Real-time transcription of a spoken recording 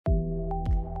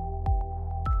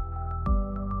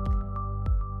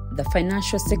The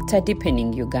financial sector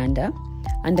deepening Uganda,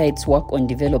 under its work on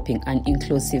developing an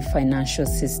inclusive financial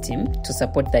system to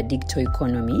support the digital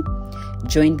economy,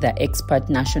 joined the expert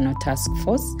national task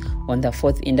force on the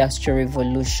fourth industrial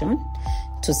revolution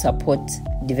to support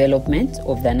development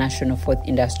of the national fourth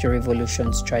industrial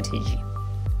revolution strategy.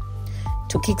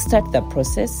 To kickstart the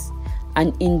process,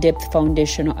 an in-depth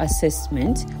foundational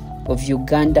assessment of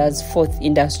Uganda's fourth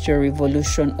industrial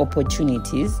revolution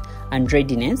opportunities and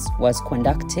readiness was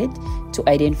conducted to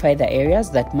identify the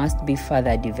areas that must be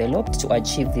further developed to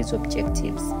achieve these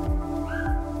objectives.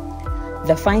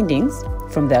 The findings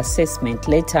from the assessment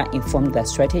later informed the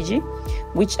strategy,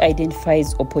 which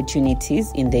identifies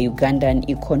opportunities in the Ugandan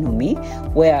economy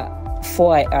where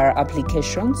 4IR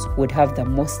applications would have the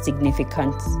most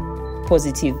significant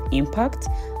positive impact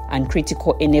and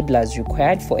critical enablers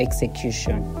required for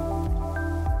execution.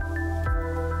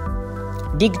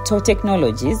 Digital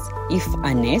technologies, if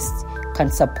harnessed, can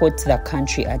support the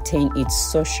country attain its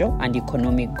social and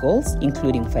economic goals,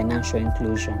 including financial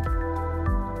inclusion.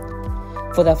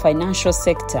 For the financial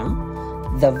sector,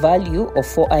 the value of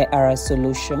 4IR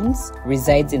solutions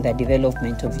resides in the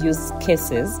development of use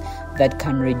cases that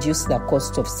can reduce the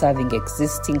cost of serving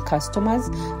existing customers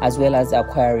as well as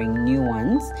acquiring new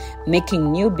ones,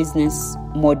 making new business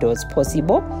models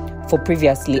possible for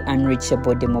previously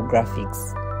unreachable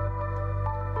demographics.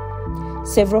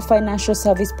 Several financial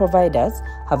service providers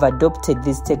have adopted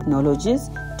these technologies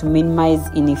to minimize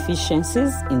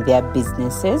inefficiencies in their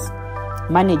businesses,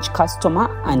 manage customer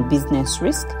and business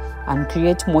risk, and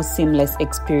create more seamless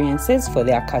experiences for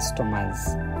their customers.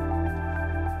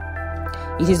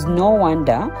 It is no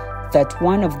wonder that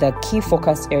one of the key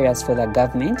focus areas for the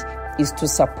government is to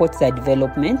support the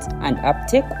development and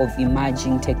uptake of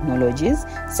emerging technologies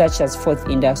such as fourth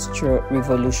industrial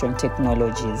revolution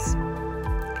technologies.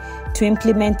 To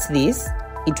implement this,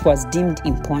 it was deemed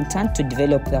important to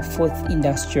develop the fourth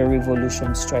industrial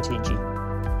revolution strategy.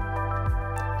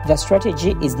 The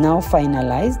strategy is now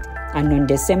finalized, and on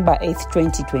December 8,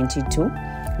 2022,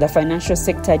 the financial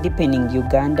sector deepening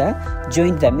Uganda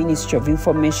joined the Ministry of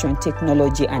Information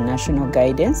Technology and National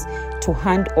Guidance to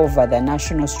hand over the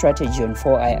national strategy on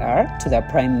 4IR to the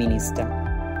Prime Minister.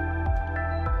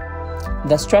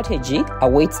 The strategy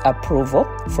awaits approval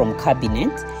from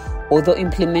Cabinet, although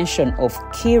implementation of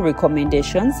key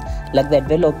recommendations like the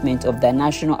development of the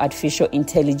National Artificial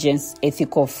Intelligence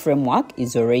Ethical Framework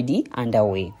is already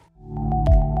underway.